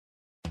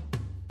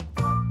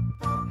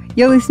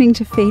You're listening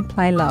to Feed,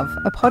 Play, Love,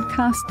 a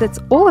podcast that's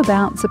all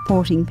about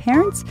supporting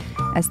parents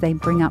as they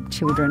bring up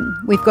children.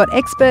 We've got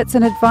experts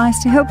and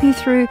advice to help you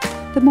through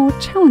the more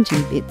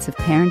challenging bits of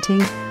parenting.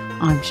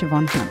 I'm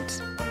Siobhan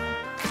Hunt.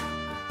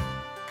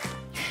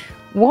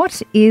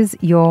 What is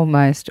your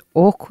most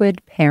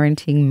awkward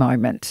parenting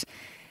moment?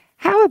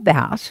 How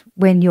about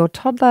when your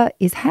toddler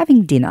is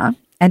having dinner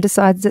and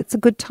decides it's a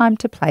good time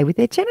to play with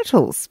their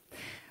genitals?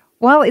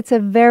 While it's a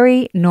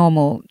very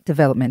normal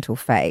developmental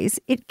phase,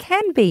 it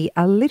can be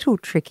a little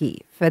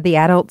tricky for the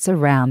adults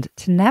around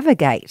to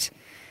navigate.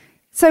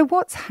 So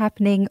what's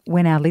happening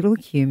when our little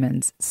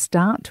humans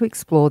start to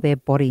explore their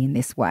body in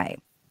this way?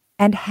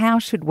 And how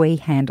should we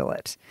handle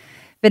it?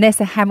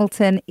 Vanessa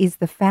Hamilton is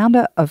the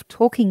founder of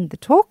Talking the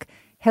Talk,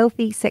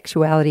 Healthy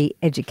Sexuality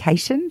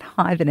Education.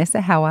 Hi,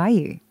 Vanessa. How are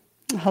you?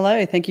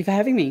 Hello. Thank you for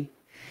having me.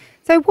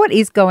 So what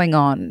is going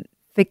on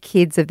for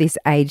kids of this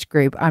age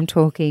group? I'm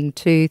talking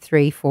 2,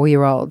 3,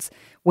 4-year-olds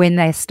when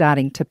they're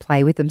starting to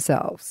play with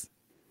themselves.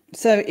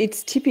 So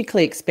it's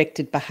typically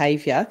expected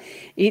behaviour.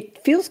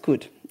 It feels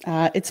good.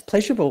 It's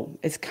pleasurable.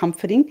 It's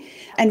comforting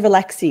and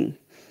relaxing.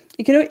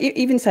 You can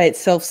even say it's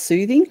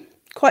self-soothing,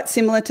 quite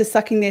similar to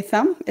sucking their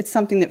thumb. It's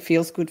something that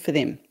feels good for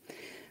them.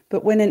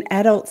 But when an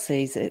adult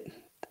sees it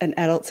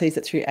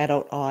through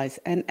adult eyes,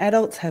 and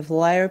adults have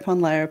layer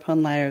upon layer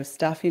upon layer of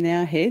stuff in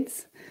our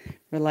heads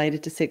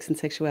related to sex and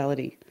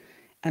sexuality,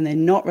 and they're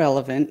not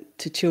relevant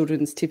to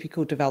children's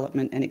typical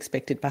development and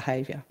expected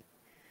behaviour.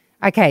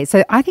 Okay,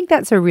 so I think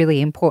that's a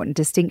really important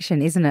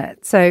distinction, isn't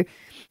it? So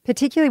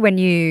particularly when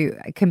you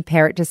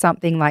compare it to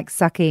something like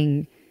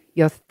sucking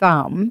your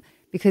thumb,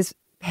 because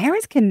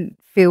parents can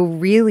feel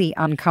really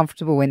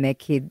uncomfortable when their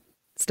kid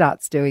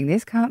starts doing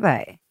this, can't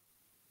they?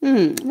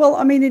 Well,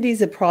 I mean, it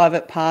is a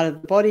private part of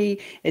the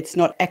body. It's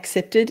not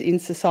accepted in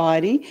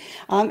society.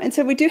 And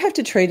so we do have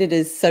to treat it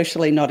as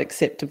socially not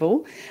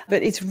acceptable.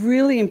 But it's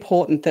really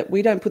important that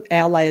we don't put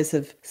our layers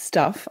of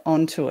stuff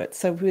onto it,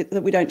 so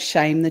that we don't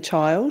shame the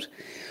child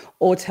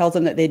or tell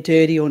them that they're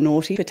dirty or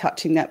naughty for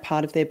touching that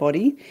part of their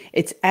body.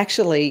 It's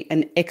actually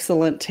an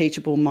excellent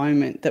teachable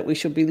moment that we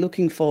should be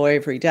looking for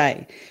every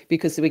day,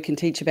 because we can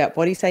teach about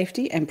body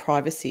safety and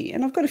privacy.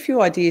 And I've got a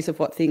few ideas of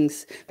what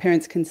things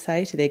parents can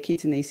say to their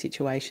kids in these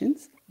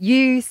situations.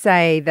 You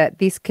say that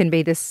this can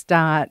be the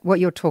start. What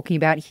you're talking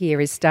about here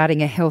is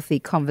starting a healthy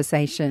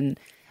conversation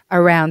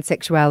around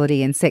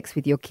sexuality and sex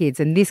with your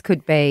kids. And this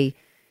could be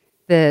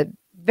the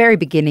very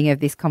beginning of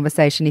this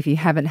conversation if you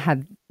haven't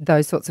had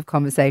those sorts of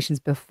conversations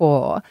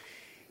before.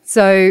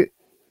 So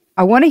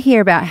I want to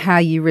hear about how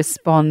you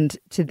respond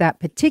to that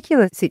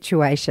particular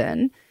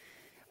situation.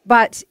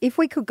 But if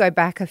we could go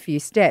back a few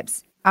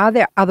steps, are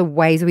there other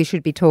ways we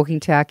should be talking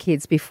to our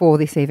kids before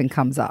this even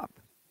comes up?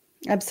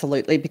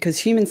 Absolutely, because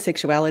human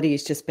sexuality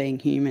is just being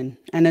human,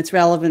 and it's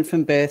relevant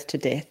from birth to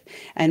death.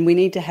 And we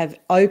need to have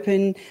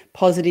open,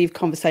 positive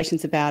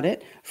conversations about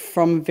it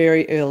from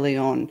very early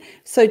on.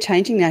 So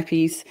changing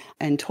nappies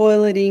and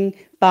toileting,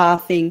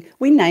 bathing,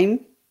 we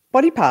name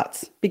body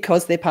parts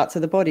because they're parts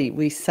of the body.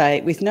 We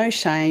say with no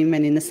shame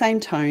and in the same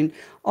tone: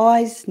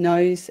 eyes,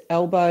 nose,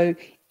 elbow,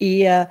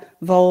 ear,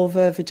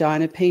 vulva,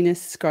 vagina, penis,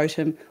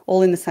 scrotum,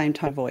 all in the same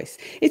tone of voice.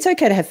 It's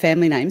okay to have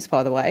family names,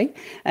 by the way,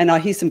 and I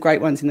hear some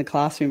great ones in the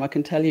classroom, I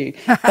can tell you.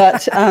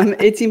 But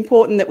it's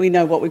important that we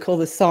know what we call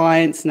the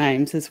science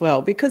names as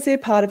well, because they're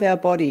part of our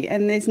body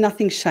and there's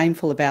nothing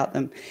shameful about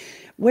them.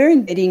 We're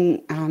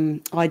embedding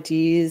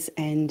ideas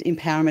and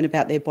empowerment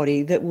about their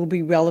body that will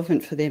be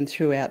relevant for them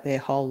throughout their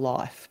whole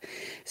life.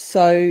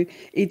 So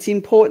it's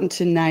important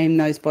to name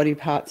those body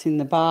parts in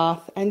the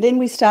bath, and then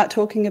we start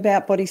talking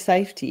about body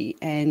safety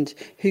and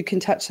who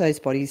can touch those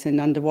bodies and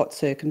under what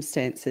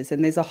circumstances,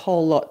 and there's a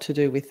whole lot to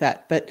do with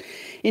that. But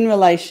in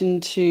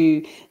relation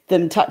to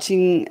them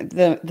touching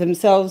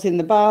themselves in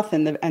the bath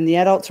and the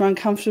adults are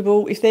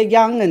uncomfortable, if they're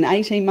young and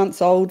 18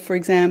 months old, for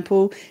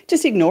example,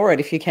 just ignore it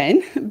if you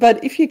can.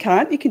 But if you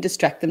can't, you can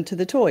distract them to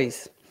the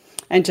toys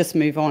and just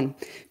move on.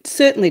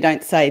 Certainly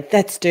don't say,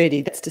 that's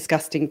dirty, that's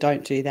disgusting,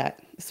 don't do that,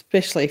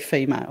 especially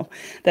female.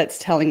 That's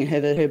telling her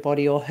that her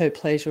body or her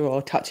pleasure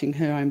or touching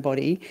her own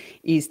body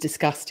is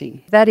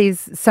disgusting. That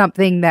is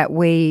something that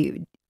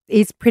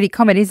is pretty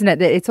common, isn't it?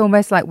 That it's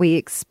almost like we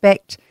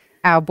expect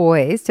our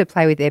boys to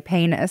play with their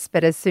penis,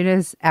 but as soon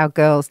as our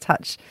girls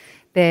touch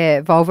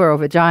their vulva or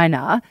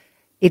vagina,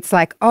 it's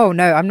like, oh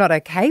no, I'm not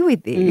okay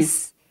with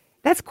this.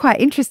 That's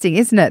quite interesting,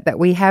 isn't it, that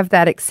we have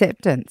that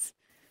acceptance?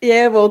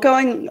 Yeah, well,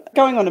 going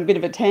on a bit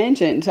of a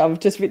tangent, I've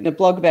just written a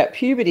blog about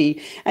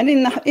puberty, and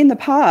in the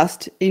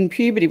past, in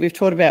puberty, we've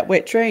taught about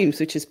wet dreams,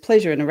 which is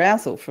pleasure and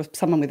arousal for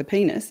someone with a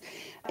penis,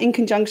 in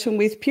conjunction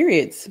with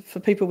periods for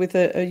people with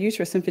a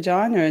uterus and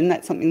vagina, and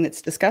that's something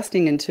that's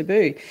disgusting and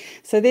taboo.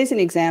 So there's an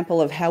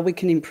example of how we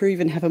can improve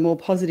and have a more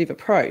positive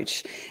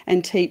approach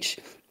and teach,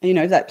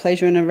 that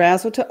pleasure and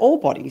arousal to all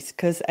bodies,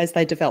 because as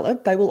they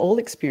develop, they will all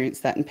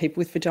experience that, and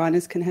people with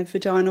vaginas can have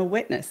vaginal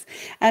wetness.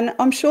 And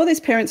I'm sure there's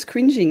parents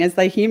cringing as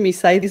they hear me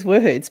say these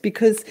words,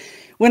 because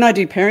when I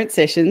do parent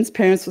sessions,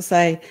 parents will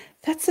say,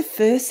 that's the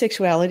first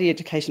sexuality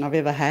education I've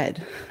ever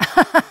had.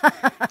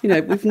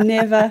 We've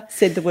never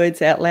said the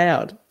words out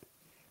loud.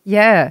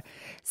 Yeah.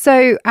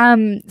 So,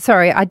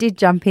 sorry, I did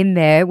jump in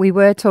there. We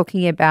were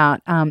talking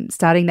about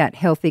starting that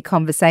healthy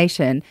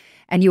conversation,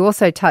 and you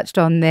also touched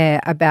on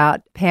there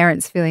about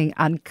parents feeling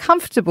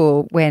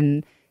uncomfortable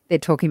when they're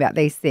talking about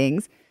these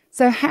things.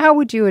 So, how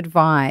would you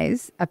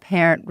advise a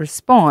parent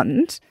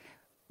respond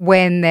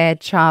when their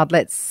child,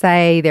 let's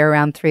say they're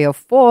around 3 or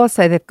 4,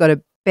 so they've got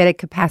a better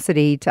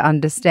capacity to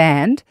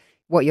understand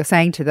what you're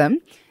saying to them?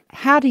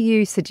 How do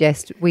you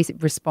suggest we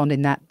respond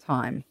in that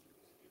time?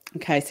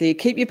 Okay, so you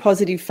keep your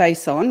positive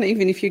face on,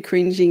 even if you're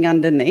cringing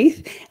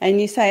underneath, and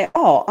you say,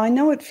 oh, I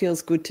know it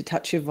feels good to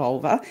touch your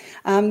vulva,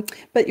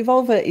 but your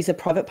vulva is a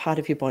private part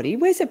of your body.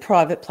 Where's a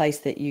private place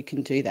that you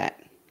can do that?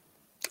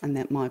 And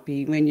that might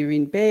be when you're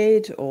in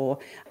bed or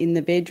in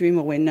the bedroom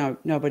or when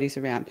nobody's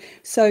around.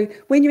 So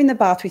when you're in the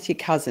bath with your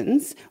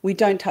cousins, we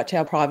don't touch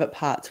our private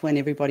parts when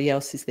everybody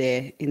else is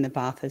there in the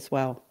bath as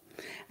well.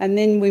 And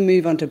then we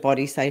move on to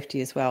body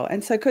safety as well.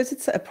 And so because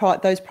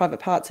those private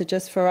parts are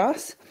just for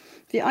us,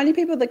 the only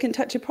people that can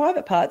touch your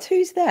private parts,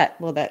 who's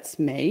that? Well, that's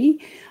me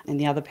and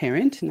the other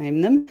parent,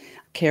 name them,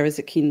 carers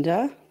at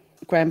kinder,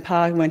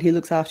 grandpa when he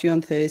looks after you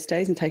on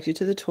Thursdays and takes you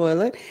to the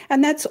toilet.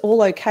 And that's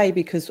all okay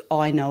because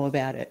I know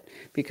about it,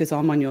 because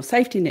I'm on your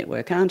safety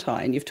network, aren't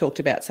I? And you've talked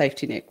about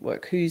safety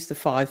network. Who's the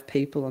 5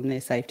 people on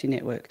their safety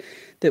network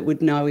that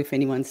would know if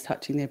anyone's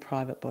touching their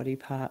private body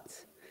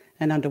parts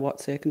and under what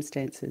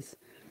circumstances?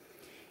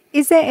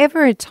 Is there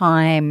ever a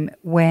time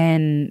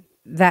when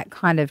that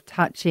kind of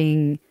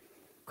touching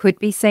could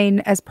be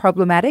seen as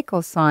problematic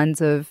or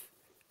signs of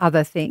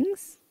other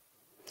things?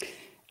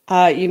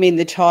 You mean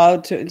the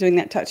child doing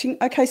that touching?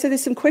 Okay, so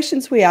there's some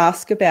questions we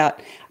ask about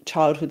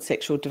childhood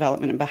sexual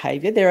development and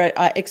behaviour. There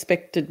are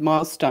expected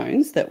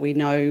milestones that we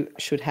know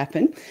should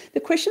happen. The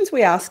questions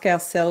we ask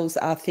ourselves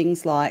are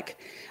things like,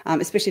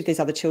 especially if there's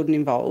other children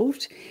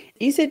involved,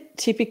 is it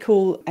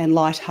typical and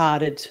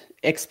light-hearted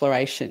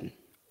exploration,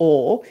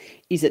 or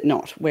is it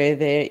not, where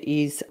there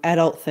is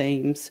adult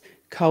themes,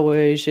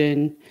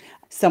 coercion,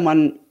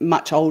 someone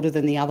much older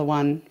than the other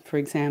one, for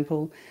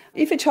example?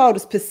 If a child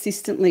is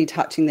persistently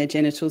touching their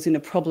genitals in a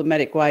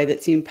problematic way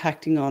that's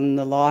impacting on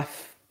their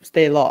life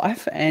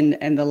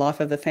and the life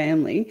of the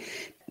family,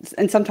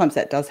 and sometimes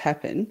that does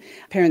happen,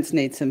 parents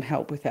need some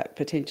help with that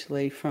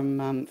potentially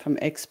from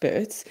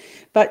experts.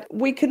 But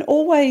we can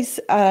always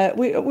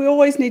we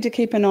always need to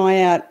keep an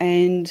eye out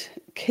and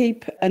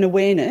keep an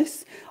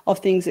awareness of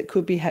things that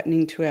could be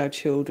happening to our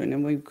children,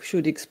 and we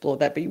should explore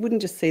that. But you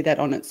wouldn't just see that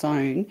on its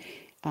own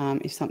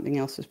if something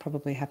else was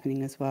probably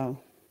happening as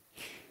well.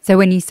 So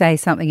when you say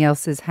something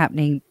else is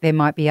happening, there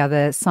might be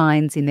other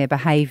signs in their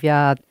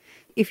behaviour.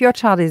 If your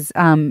child is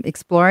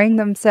exploring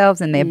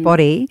themselves and their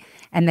body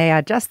and they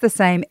are just the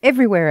same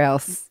everywhere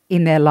else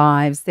in their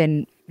lives,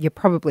 then you're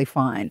probably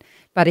fine.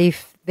 But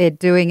if they're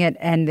doing it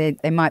and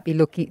they might be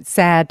looking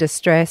sad,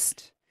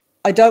 distressed.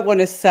 I don't want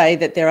to say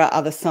that there are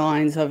other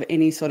signs of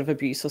any sort of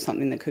abuse or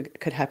something that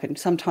could happen.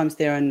 Sometimes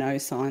there are no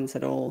signs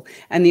at all.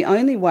 And the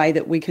only way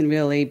that we can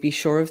really be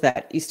sure of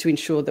that is to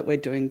ensure that we're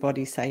doing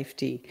body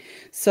safety.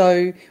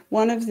 So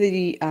one of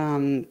the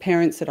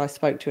parents that I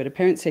spoke to at a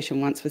parent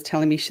session once was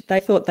telling me they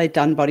thought they'd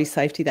done body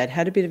safety. They'd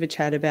had a bit of a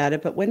chat about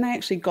it. But when they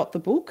actually got the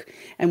book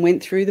and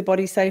went through the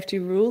body safety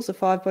rules, the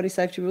 5 body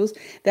safety rules,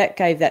 that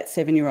gave that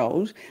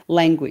 7-year-old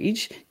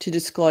language to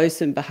disclose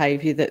some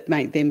behaviour that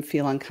made them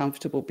feel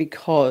uncomfortable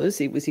because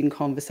it was in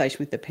conversation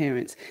with the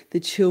parents. The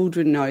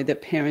children know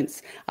that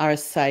parents are a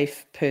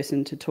safe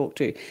person to talk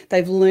to.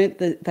 They've learnt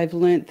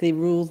the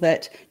rule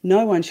that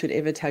no one should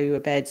ever tell you a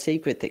bad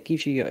secret that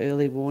gives you your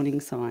early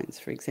warning signs,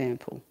 for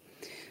example.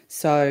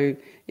 So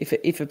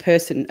if a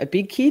person, a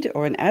big kid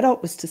or an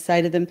adult, was to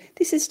say to them,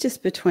 this is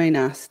just between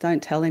us,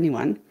 don't tell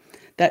anyone,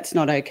 that's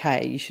not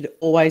okay. You should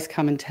always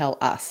come and tell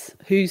us.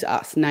 Who's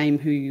us? Name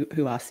who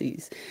us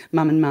is.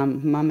 Mum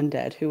and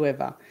dad,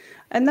 whoever.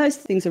 And those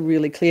things are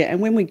really clear.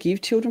 And when we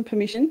give children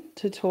permission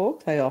to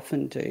talk, they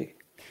often do.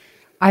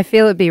 I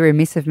feel it'd be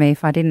remiss of me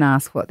if I didn't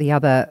ask what the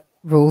other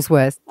rules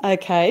were.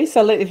 Okay,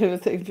 so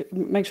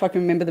make sure I can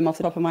remember them off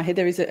the top of my head.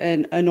 There is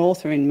an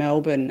author in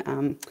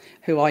Melbourne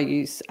who I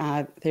use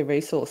their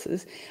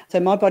resources. So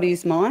My Body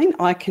is Mine.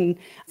 I can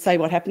say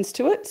what happens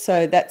to it.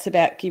 So that's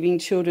about giving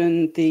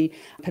children the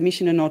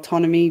permission and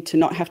autonomy to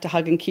not have to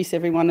hug and kiss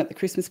everyone at the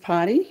Christmas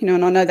party.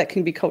 And I know that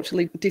can be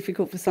culturally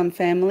difficult for some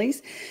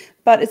families.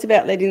 But it's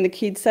about letting the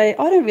kids say,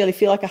 I don't really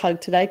feel like a hug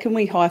today. Can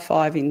we high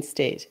five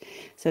instead?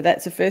 So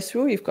that's the first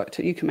rule. You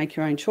can make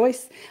your own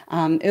choice.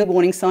 Early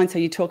warning signs. So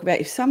you talk about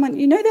if someone,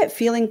 that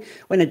feeling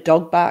when a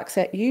dog barks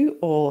at you,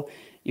 or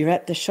you're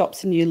at the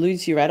shops and you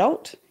lose your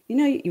adult.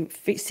 You're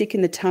sick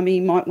in the tummy,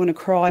 you might want to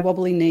cry,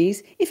 wobbly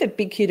knees. If a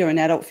big kid or an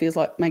adult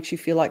makes you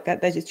feel like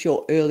that, that's just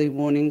your early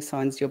warning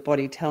signs, your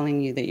body telling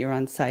you that you're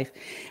unsafe.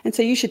 And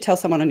so you should tell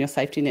someone on your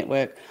safety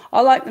network.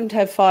 I like them to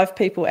have 5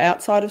 people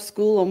outside of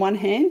school on one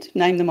hand,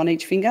 name them on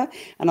each finger,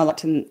 and I like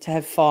them to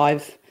have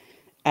 5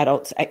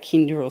 adults at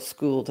kinder or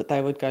school that they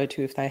would go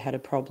to if they had a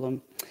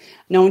problem.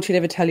 No one should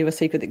ever tell you a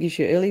secret that gives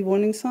you early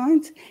warning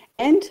signs.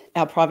 And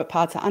our private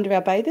parts are under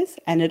our bathers,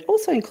 and it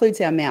also includes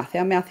our mouth.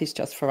 Our mouth is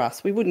just for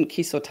us. We wouldn't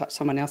kiss or touch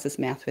someone else's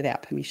mouth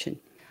without permission.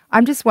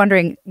 I'm just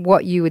wondering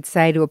what you would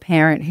say to a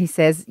parent who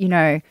says,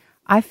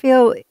 I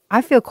feel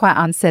quite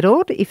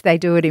unsettled if they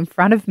do it in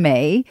front of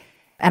me,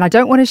 and I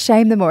don't want to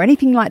shame them or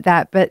anything like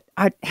that, but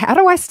how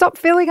do I stop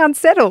feeling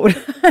unsettled,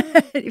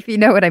 if you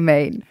know what I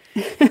mean?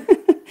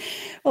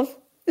 Well,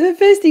 the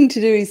first thing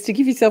to do is to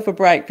give yourself a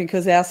break,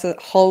 because our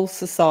whole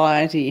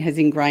society has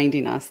ingrained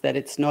in us that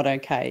it's not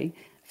okay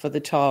for the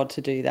child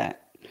to do that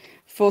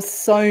for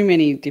so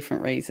many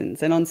different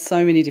reasons and on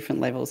so many different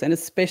levels, and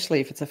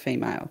especially if it's a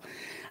female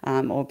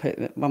or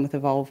one with a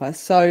vulva.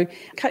 So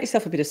cut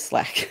yourself a bit of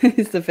slack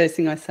is the first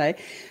thing I say.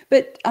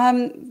 But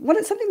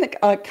something that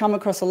I come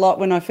across a lot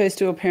when I first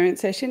do a parent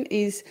session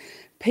is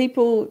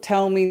people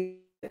tell me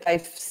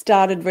they've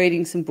started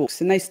reading some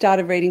books and they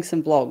started reading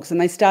some blogs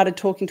and they started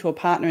talking to a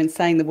partner and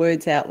saying the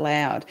words out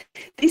loud.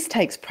 This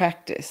takes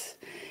practice.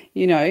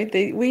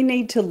 We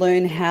need to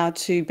learn how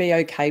to be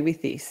okay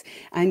with this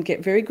and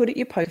get very good at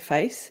your poker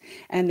face,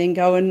 and then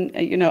go and,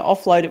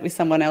 offload it with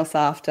someone else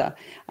after.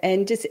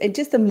 And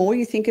just the more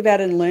you think about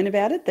it and learn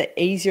about it, the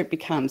easier it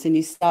becomes, and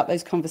you start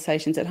those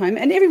conversations at home.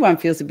 And everyone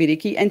feels a bit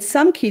icky, and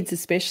some kids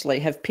especially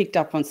have picked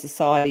up on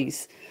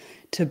society's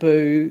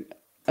taboo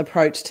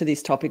approach to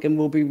this topic and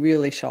will be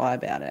really shy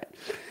about it.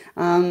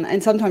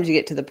 And sometimes you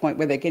get to the point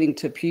where they're getting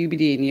to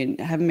puberty and you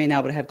haven't been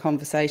able to have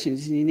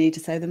conversations, and you need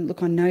to say to them,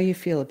 look, I know you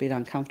feel a bit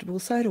uncomfortable,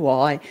 so do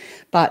I,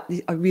 but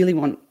I really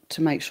want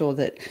to make sure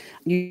that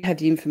you have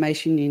the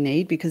information you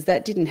need, because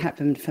that didn't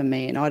happen for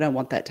me and I don't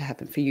want that to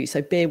happen for you.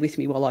 So bear with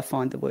me while I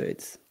find the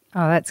words.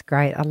 Oh, that's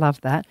great. I love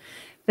that.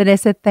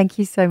 Vanessa, thank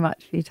you so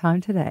much for your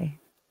time today.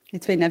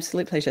 It's been an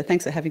absolute pleasure.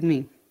 Thanks for having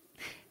me.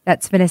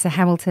 That's Vanessa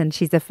Hamilton.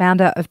 She's the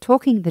founder of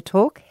Talking the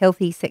Talk,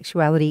 Healthy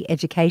Sexuality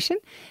Education.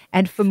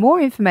 And for more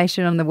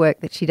information on the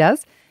work that she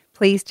does,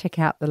 please check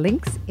out the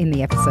links in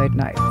the episode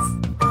notes.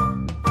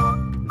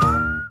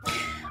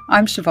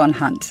 I'm Siobhan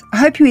Hunt. I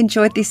hope you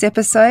enjoyed this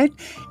episode.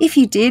 If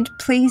you did,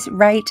 please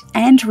rate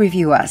and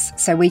review us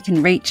so we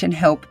can reach and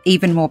help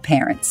even more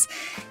parents.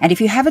 And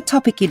if you have a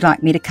topic you'd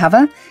like me to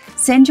cover,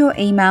 send your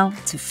email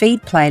to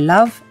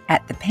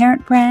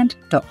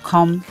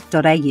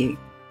feedplaylove@theparentbrand.com.au.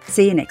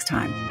 See you next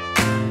time.